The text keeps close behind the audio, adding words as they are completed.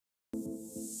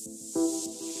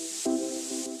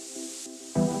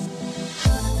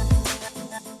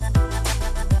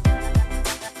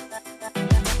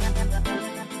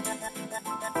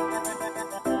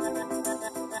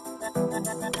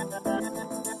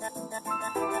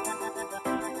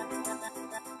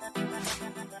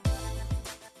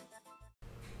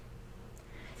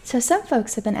So some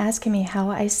folks have been asking me how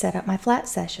I set up my flat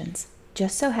sessions.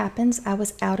 Just so happens I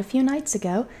was out a few nights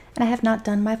ago and I have not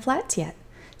done my flats yet.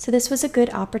 So this was a good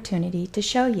opportunity to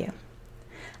show you.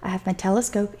 I have my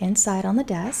telescope inside on the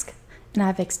desk and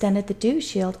I've extended the dew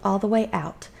shield all the way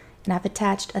out. And I've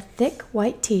attached a thick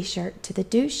white t-shirt to the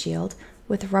dew shield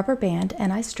with a rubber band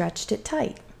and I stretched it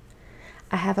tight.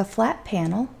 I have a flat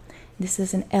panel. This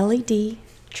is an LED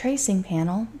tracing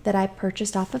panel that I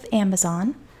purchased off of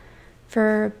Amazon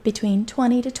for between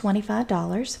 $20 to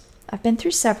 $25. I've been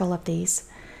through several of these.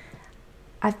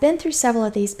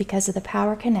 Because of the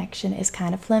power connection is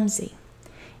kind of flimsy.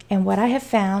 And what I have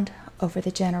found over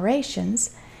the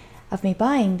generations of me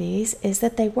buying these is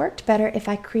that they worked better if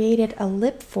I created a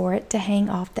lip for it to hang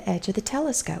off the edge of the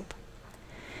telescope.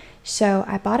 So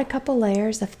I bought a couple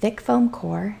layers of thick foam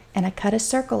core and I cut a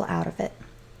circle out of it,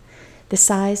 the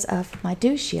size of my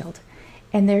dew shield.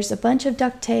 And there's a bunch of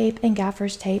duct tape and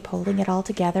gaffer's tape holding it all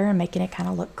together and making it kind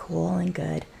of look cool and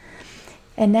good.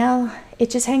 And now it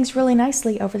just hangs really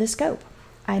nicely over the scope.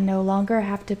 I no longer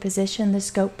have to position the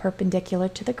scope perpendicular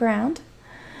to the ground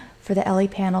for the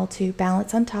LED panel to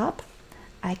balance on top.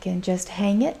 I can just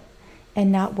hang it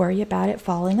and not worry about it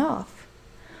falling off.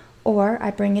 Or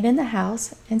I bring it in the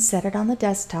house and set it on the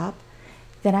desktop,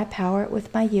 then I power it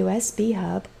with my USB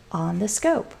hub on the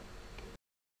scope.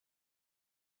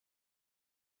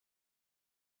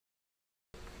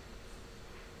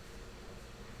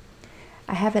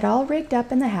 I have it all rigged up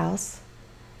in the house,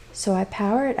 so I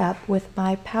power it up with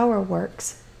my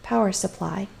PowerWorks power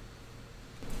supply.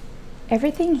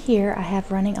 Everything here I have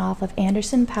running off of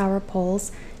Anderson power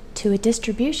poles to a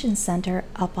distribution center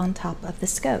up on top of the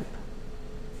scope.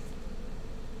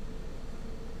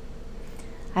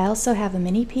 I also have a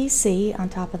mini PC on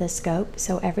top of the scope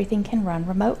so everything can run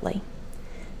remotely.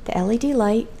 The LED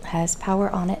light has power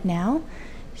on it now,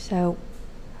 so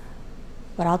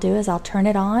what I'll do is I'll turn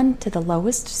it on to the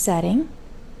lowest setting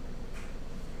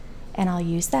and I'll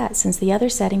use that since the other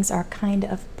settings are kind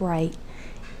of bright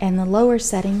and the lower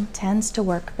setting tends to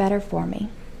work better for me.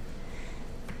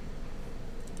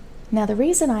 Now the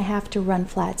reason I have to run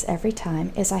flats every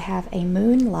time is I have a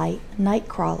Moonlight night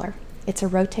crawler. It's a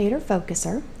rotator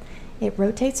focuser. It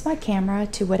rotates my camera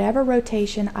to whatever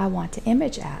rotation I want to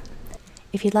image at.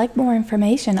 If you'd like more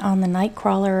information on the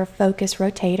Nightcrawler Focus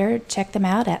Rotator, check them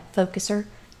out at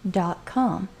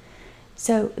focuser.com.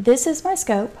 So this is my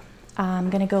scope. I'm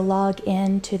going to go log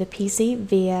into the PC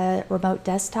via remote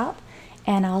desktop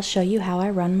and I'll show you how I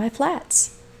run my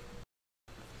flats.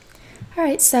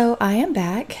 Alright, so I am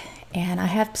back and I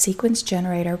have Sequence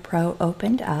Generator Pro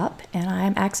opened up and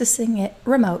I'm accessing it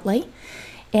remotely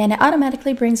and it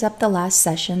automatically brings up the last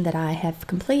session that I have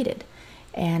completed.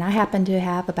 And I happen to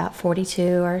have about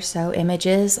 42 or so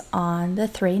images on the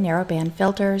 3 narrowband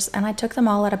filters and I took them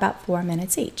all at about 4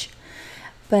 minutes each.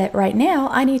 But right now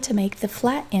I need to make the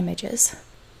flat images.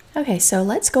 Okay, so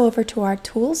let's go over to our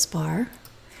tools bar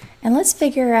and let's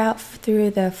figure out through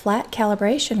the Flat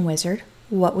Calibration Wizard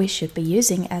what we should be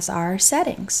using as our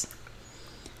settings.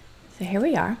 So here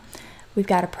we are. We've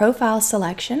got a profile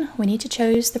selection. We need to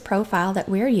choose the profile that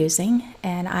we're using,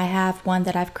 and I have one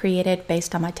that I've created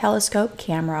based on my telescope,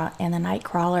 camera, and the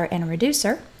Nightcrawler and a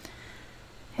reducer.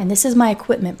 And this is my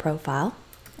equipment profile,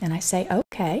 and I say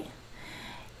OK.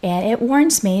 And it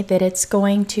warns me that it's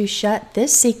going to shut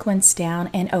this sequence down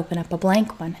and open up a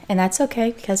blank one, and that's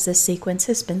okay because this sequence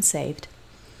has been saved.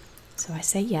 So I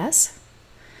say yes,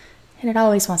 and it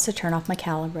always wants to turn off my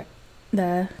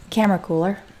the camera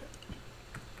cooler.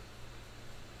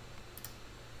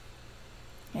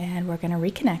 And we're going to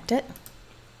reconnect it.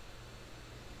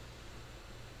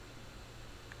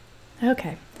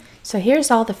 Okay, so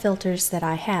here's all the filters that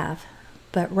I have,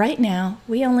 but right now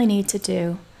we only need to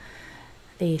do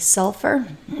the sulfur,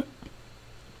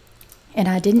 and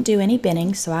I didn't do any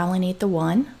binning, so I only need the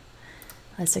one.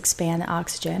 Let's expand the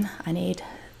oxygen. I need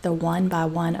the 1 by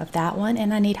 1 of that one,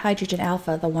 and I need hydrogen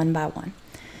alpha, the 1 by 1.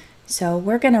 So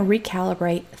we're going to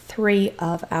recalibrate 3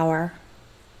 of our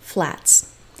flats.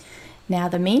 Now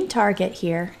the mean target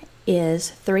here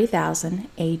is 3000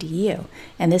 ADU,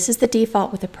 and this is the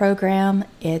default with the program.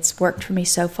 It's worked for me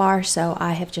so far, so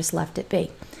I have just left it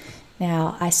be.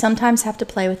 Now I sometimes have to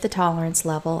play with the tolerance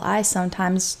level. I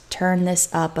sometimes turn this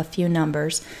up a few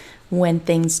numbers when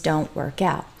things don't work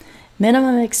out.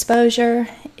 Minimum exposure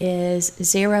is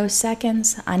 0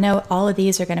 seconds. I know all of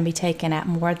these are going to be taken at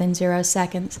more than 0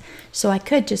 seconds, so I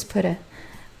could just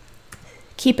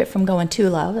keep it from going too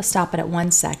low. I'll stop it at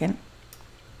 1 second.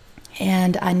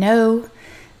 And I know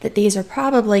that these are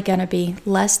probably going to be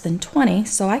less than 20,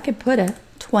 so I could put a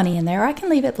 20 in there. I can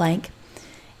leave it blank,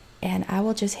 and I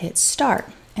will just hit start.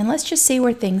 And let's just see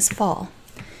where things fall.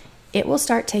 it will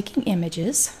start taking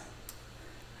images.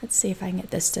 Let's see if I can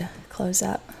get this to close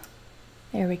up.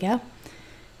 There we go.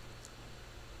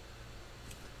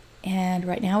 And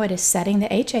right now it is setting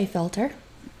the HA filter.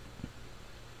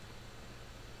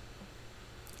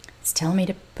 It's telling me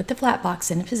to put the flat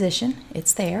box in position.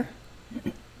 It's there.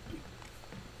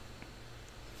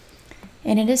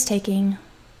 And it is taking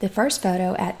the first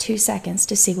photo at 2 seconds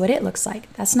to see what it looks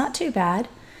like. That's not too bad.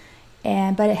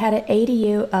 But it had an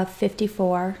ADU of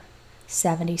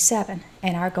 5477,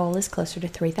 and our goal is closer to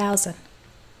 3000.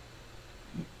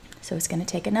 So it's going to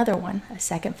take another one, a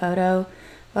second photo.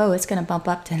 Oh, it's going to bump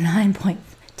up to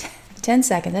 9.10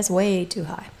 seconds. That's way too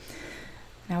high.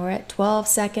 Now we're at 12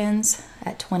 seconds,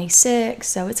 at 26,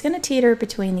 so it's going to teeter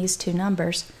between these two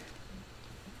numbers.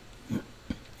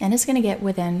 And it's going to get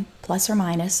within plus or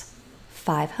minus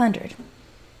 500.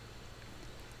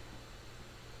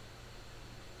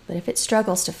 But if it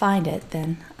struggles to find it,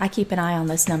 then I keep an eye on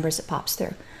those numbers it pops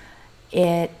through.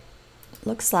 It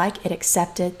looks like it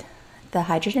accepted the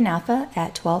hydrogen alpha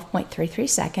at 12.33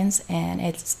 seconds, and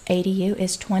its ADU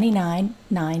is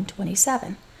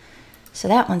 29,927. So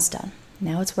that one's done.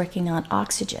 Now it's working on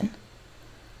oxygen.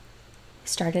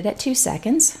 Started at 2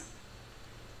 seconds,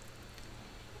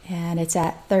 and it's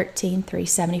at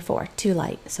 13,374, too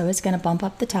light. So it's going to bump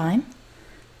up the time.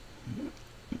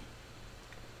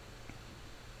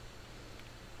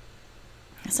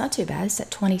 It's not too bad. It's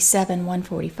at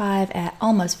 27,145 at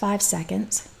almost 5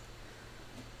 seconds.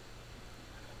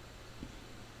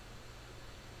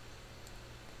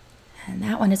 And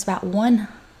that one is about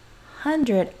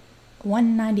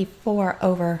 194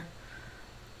 over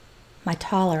my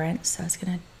tolerance, so it's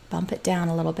going to bump it down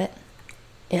a little bit.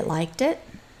 It liked it.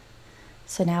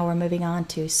 So now we're moving on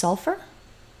to sulfur.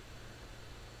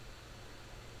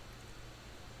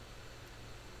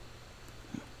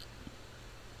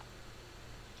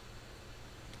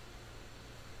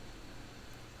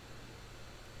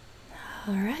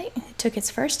 All right, it took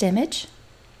its first image,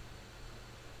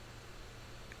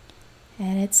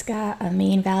 and it's got a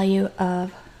mean value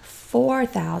of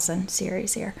 4,000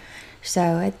 series here.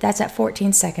 So that's at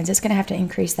 14 seconds. It's going to have to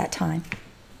increase that time.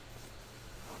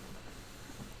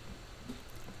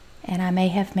 And I may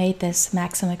have made this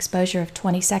maximum exposure of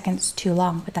 20 seconds too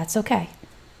long, but that's okay.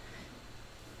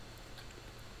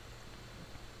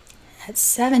 At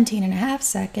 17.5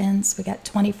 seconds, we got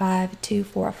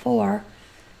 25,244.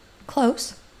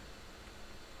 Close.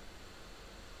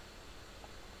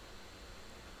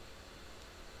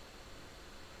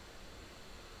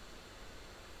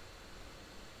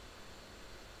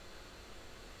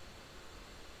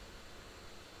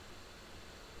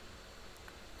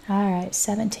 All right,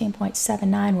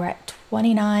 17.79. We're at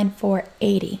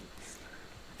 29,480.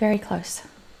 Very close.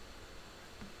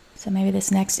 So maybe this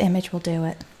next image will do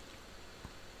it.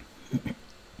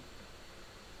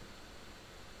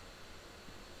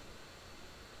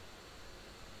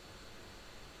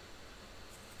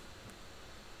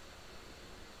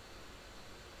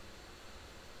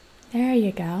 There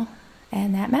you go,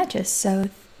 and that matches. So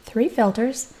 3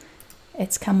 filters,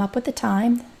 it's come up with the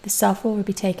time. The sulfur will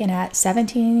be taken at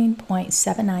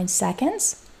 17.79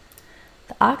 seconds.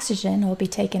 The oxygen will be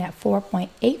taken at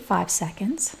 4.85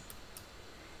 seconds.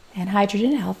 And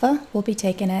hydrogen alpha will be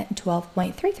taken at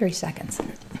 12.33 seconds.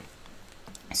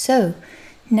 So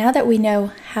now that we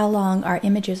know how long our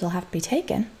images will have to be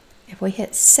taken, if we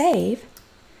hit save,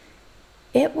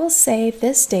 it will save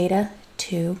this data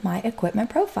to my equipment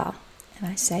profile. And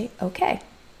I say OK.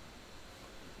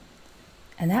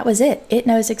 And that was it. It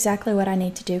knows exactly what I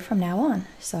need to do from now on.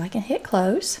 So I can hit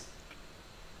close.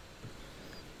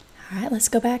 All right, let's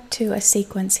go back to a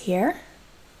sequence here.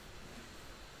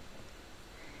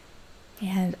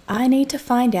 And I need to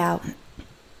find out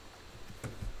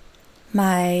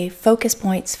my focus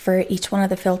points for each one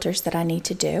of the filters that I need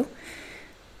to do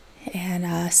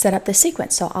and set up the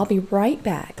sequence. So I'll be right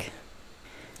back.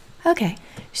 Okay,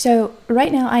 so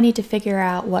right now I need to figure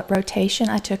out what rotation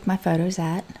I took my photos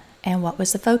at and what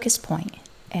was the focus point.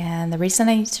 And the reason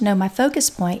I need to know my focus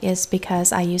point is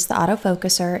because I use the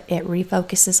autofocuser. It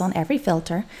refocuses on every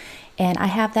filter, and I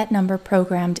have that number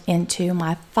programmed into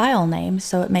my file name,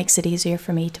 so it makes it easier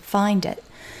for me to find it.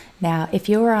 Now, if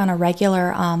you were on a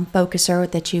regular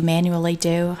focuser that you manually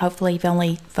do, hopefully you've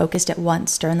only focused it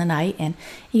once during the night, and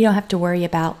you don't have to worry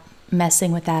about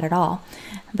messing with that at all.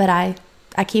 But I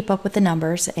keep up with the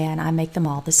numbers, and I make them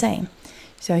all the same.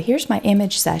 So here's my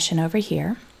image session over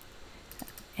here,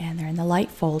 and they're in the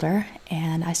light folder,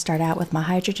 and I start out with my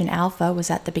hydrogen alpha was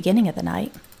at the beginning of the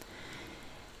night.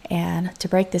 And to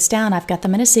break this down, I've got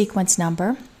them in a sequence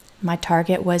number. My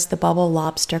target was the bubble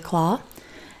lobster claw.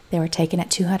 They were taken at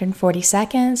 240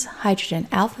 seconds. Hydrogen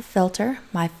alpha filter.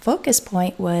 My focus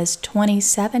point was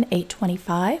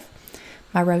 27,825.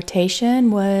 My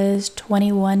rotation was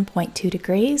 21.2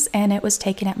 degrees, and it was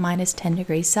taken at minus 10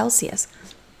 degrees Celsius.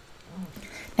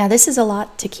 Now this is a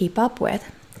lot to keep up with,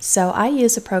 so I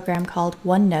use a program called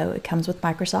OneNote. It comes with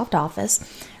Microsoft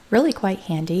Office, really quite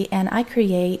handy, and I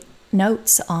create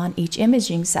notes on each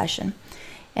imaging session.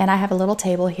 And I have a little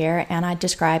table here, and I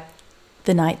describe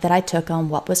the night that I took on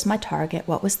what was my target,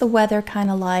 what was the weather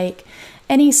kind of like,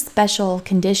 any special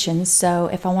conditions, so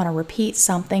if I want to repeat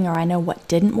something or I know what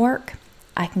didn't work,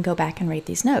 I can go back and read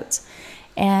these notes.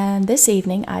 And this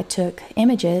evening I took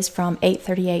images from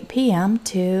 8:38 p.m.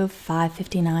 to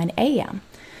 5:59 a.m.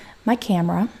 My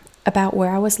camera about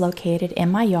where I was located in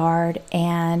my yard,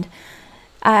 and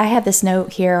I have this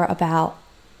note here about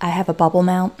I have a bubble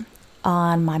mount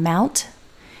on my mount,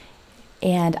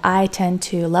 and I tend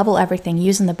to level everything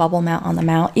using the bubble mount on the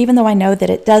mount, even though I know that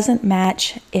it doesn't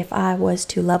match if I was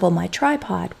to level my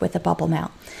tripod with a bubble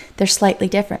mount. They're slightly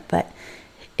different, but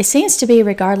it seems to be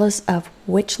regardless of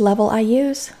which level I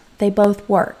use, they both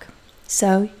work.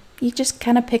 So you just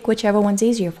kind of pick whichever one's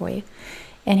easier for you.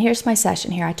 And here's my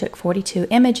session here. I took 42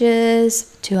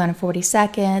 images, 240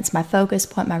 seconds, my focus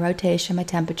point, my rotation, my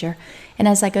temperature. And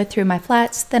as I go through my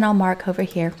flats, then I'll mark over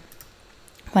here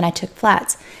when I took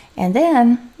flats. And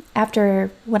then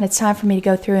when it's time for me to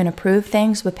go through and approve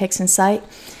things with PixInsight,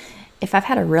 if I've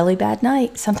had a really bad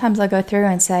night, sometimes I'll go through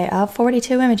and say, of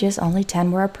 42 images, only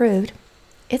 10 were approved.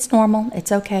 It's normal,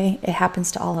 it's okay, it happens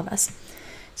to all of us.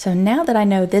 So now that I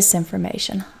know this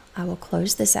information, I will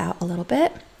close this out a little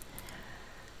bit,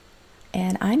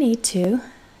 and I need to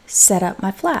set up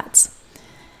my flats.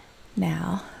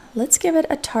 Now, let's give it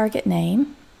a target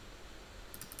name.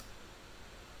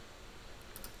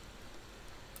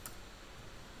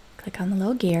 Click on the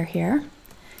little gear here,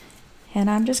 and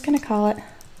I'm just going to call it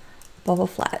Bubble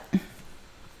Flat.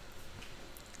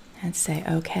 And say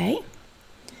OK.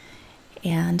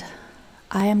 And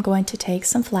I am going to take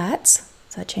some flats.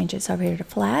 So I change this over here to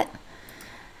flat.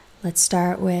 Let's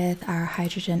start with our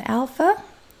hydrogen alpha.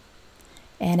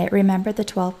 And it remembered the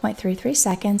 12.33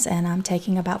 seconds, and I'm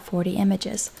taking about 40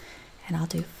 images. And I'll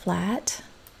do flat.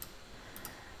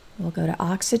 We'll go to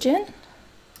oxygen.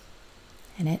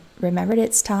 And it remembered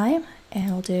its time.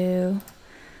 And we'll do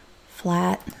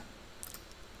flat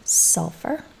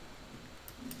sulfur.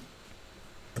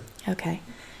 Okay.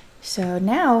 So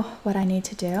now what I need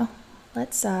to do,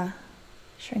 let's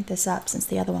shrink this up since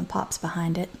the other one pops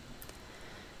behind it.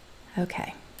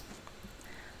 Okay.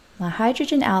 My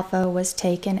hydrogen alpha was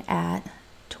taken at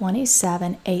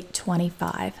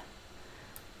 27,825.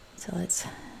 So let's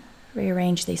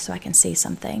rearrange these so I can see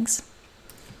some things.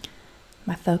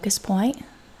 My focus point,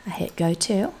 I hit go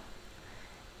to,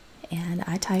 and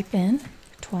I type in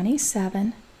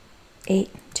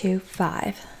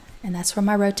 27,825. And that's where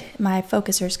my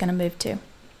focuser is going to move to.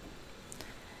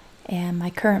 And my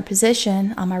current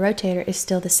position on my rotator is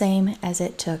still the same as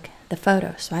it took the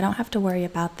photo, so I don't have to worry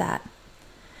about that.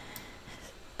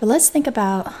 But let's think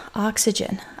about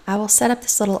oxygen. I will set up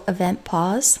this little event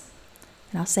pause,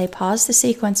 and I'll say pause the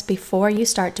sequence before you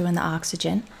start doing the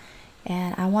oxygen.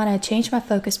 And I want to change my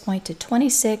focus point to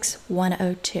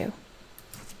 26,102.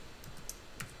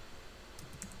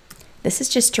 This is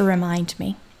just to remind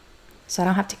me, so I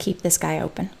don't have to keep this guy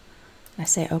open. I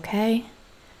say OK,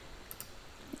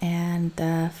 and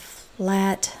the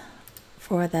flat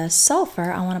for the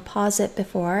sulfur, I want to pause it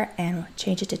before and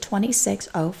change it to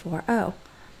 26,040.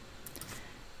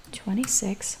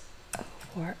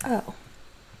 26,040.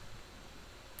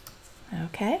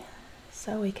 Okay,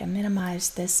 so we can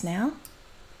minimize this now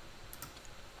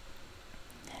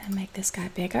and make this guy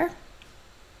bigger.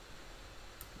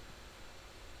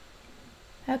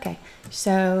 Okay,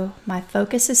 so my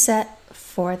focus is set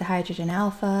for the hydrogen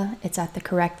alpha. It's at the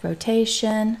correct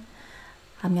rotation.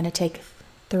 I'm going to take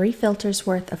 3 filters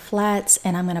worth of flats,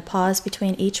 and I'm going to pause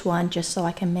between each one just so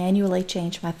I can manually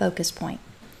change my focus point.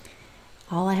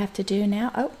 All I have to do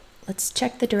now, let's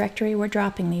check the directory we're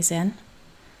dropping these in.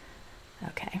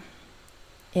 Okay,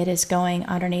 it is going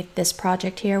underneath this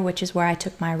project here, which is where I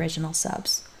took my original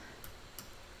subs.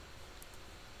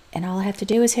 And all I have to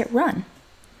do is hit run.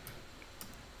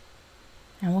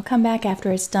 And we'll come back after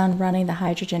it's done running the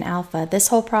hydrogen alpha. This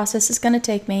whole process is going to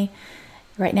take me,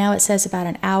 right now it says about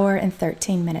 1 hour and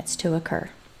 13 minutes to occur.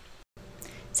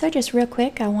 So just real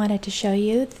quick, I wanted to show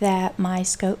you that my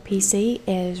Scope PC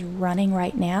is running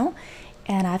right now,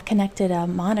 and I've connected a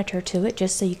monitor to it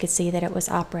just so you could see that it was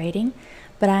operating.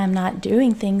 But I am not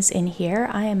doing things in here.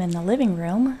 I am in the living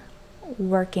room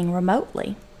working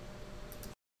remotely.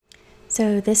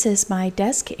 So this is my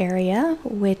desk area,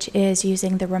 which is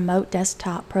using the remote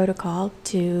desktop protocol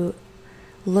to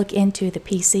look into the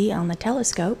PC on the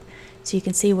telescope, so you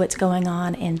can see what's going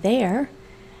on in there.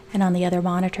 And on the other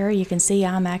monitor, you can see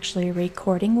I'm actually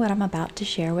recording what I'm about to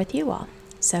share with you all.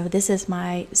 So this is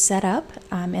my setup.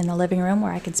 I'm in the living room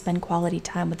where I can spend quality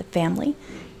time with the family,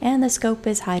 and the scope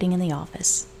is hiding in the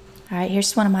office. All right,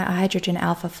 here's one of my hydrogen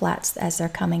alpha flats as they're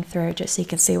coming through, just so you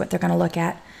can see what they're going to look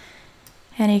at.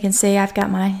 And you can see I've got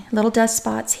my little dust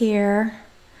spots here,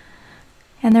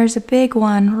 and there's a big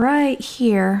one right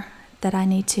here that I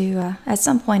need to at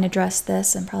some point address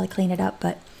this and probably clean it up,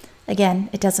 but again,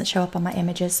 it doesn't show up on my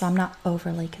images, so I'm not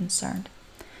overly concerned.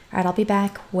 All right, I'll be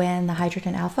back when the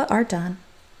hydrogen alpha are done.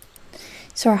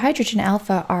 So our hydrogen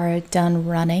alpha are done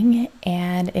running,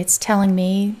 and it's telling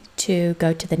me to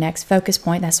go to the next focus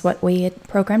point. That's what we had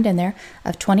programmed in there,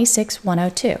 of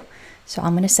 26102. So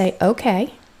I'm going to say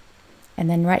OK. And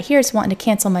then right here it's wanting to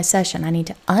cancel my session. I need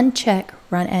to uncheck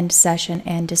run end session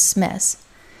and dismiss.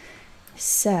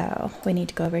 So we need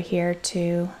to go over here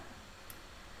to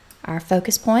our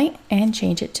focus point and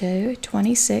change it to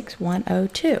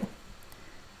 26102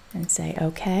 and say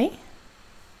OK.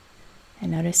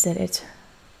 And notice that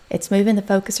it's moving the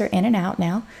focuser in and out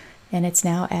now, and it's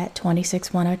now at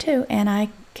 26102, and I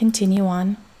continue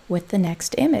on with the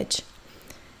next image.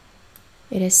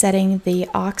 It is setting the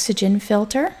oxygen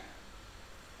filter.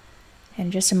 In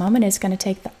just a moment, it's going to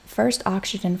take the first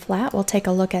oxygen flat. We'll take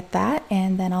a look at that,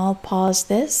 and then I'll pause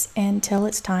this until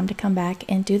it's time to come back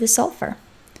and do the sulfur.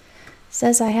 It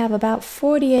says I have about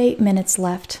 48 minutes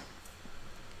left.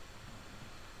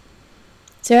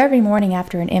 So every morning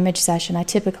after an image session, I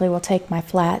typically will take my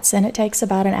flats, and it takes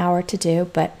about an hour to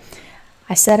do, but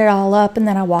I set it all up and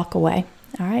then I walk away.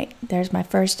 All right, there's my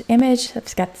first image.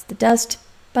 I've got the dust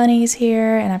bunnies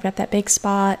here, and I've got that big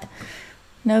spot.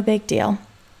 No big deal.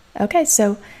 Okay,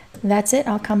 so that's it.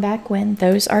 I'll come back when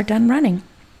those are done running.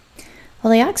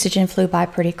 Well, the oxygen flew by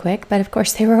pretty quick, but of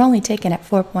course they were only taken at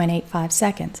 4.85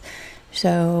 seconds.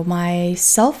 So my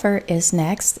sulfur is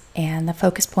next, and the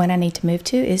focus point I need to move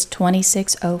to is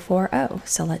 26040.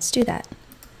 So let's do that.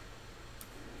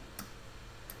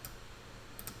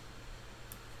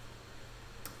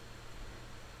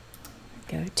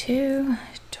 Go to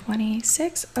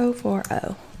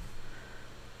 26040.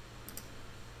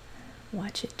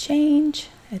 Watch it change.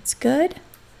 It's good.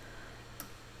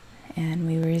 And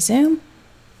we resume.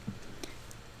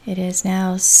 It is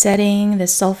now setting the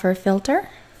sulfur filter.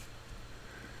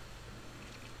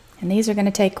 And these are going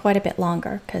to take quite a bit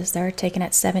longer because they're taken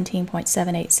at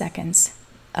 17.78 seconds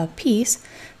a piece.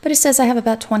 But it says I have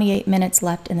about 28 minutes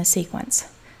left in the sequence.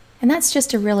 And that's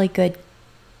just a really good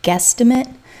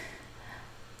guesstimate.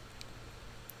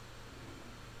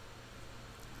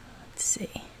 Let's see.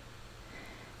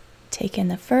 Take in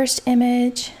the first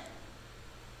image,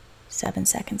 7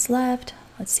 seconds left.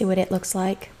 Let's see what it looks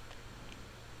like.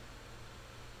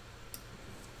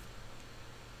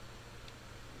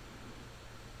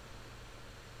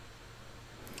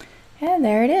 And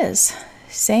there it is.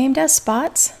 Same dust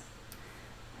spots.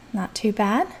 Not too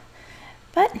bad.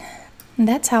 But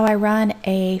that's how I run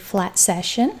a flat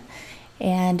session.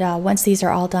 And once these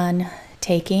are all done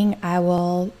taking, I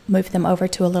will move them over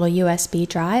to a little USB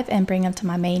drive and bring them to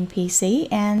my main PC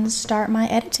and start my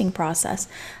editing process.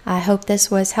 I hope this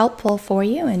was helpful for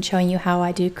you in showing you how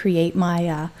I do create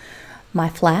my my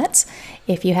flats.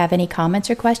 If you have any comments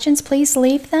or questions, please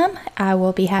leave them. I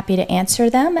will be happy to answer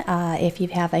them. If you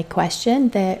have a question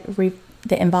that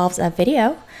involves a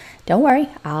video, don't worry,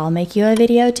 I'll make you a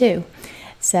video too.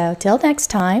 So till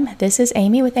next time, this is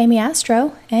Amy with Amy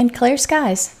Astro, and clear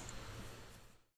skies.